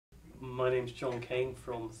My name's John Kane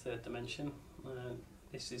from Third Dimension.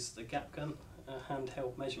 This is the GapGun, a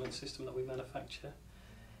handheld measurement system that we manufacture.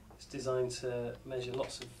 It's designed to measure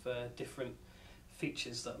lots of different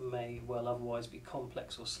features that may well otherwise be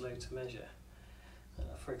complex or slow to measure.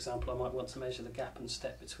 For example, I might want to measure the gap and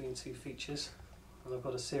step between two features, and I've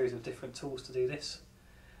got a series of different tools to do this.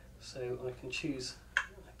 So I can choose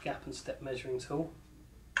a gap and step measuring tool,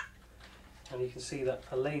 and you can see that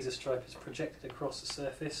a laser stripe is projected across the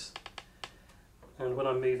surface, and when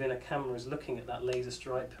I move in, a camera is looking at that laser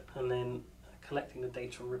stripe and then collecting the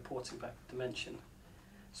data and reporting back the dimension.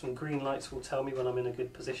 Some green lights will tell me when I'm in a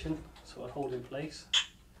good position, so I hold in place,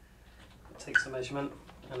 it takes the measurement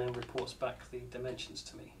and then reports back the dimensions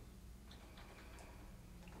to me.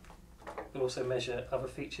 We also measure other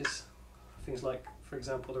features, things like, for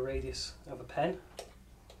example, the radius of a pen.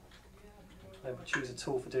 I would choose a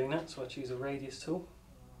tool for doing that, so I choose a radius tool.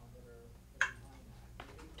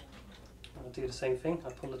 I'll do the same thing. I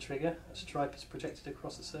pull the trigger, a stripe is projected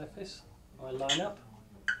across the surface, I line up,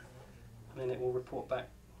 and then it will report back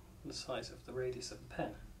the size of the radius of the pen,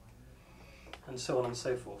 and so on and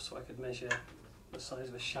so forth. So I could measure the size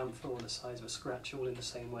of a chamfer or the size of a scratch, all in the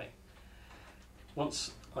same way.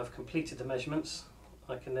 Once I've completed the measurements,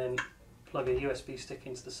 I can then plug a USB stick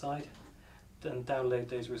into the side and download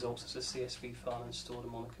those results as a CSV file and store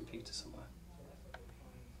them on a computer somewhere.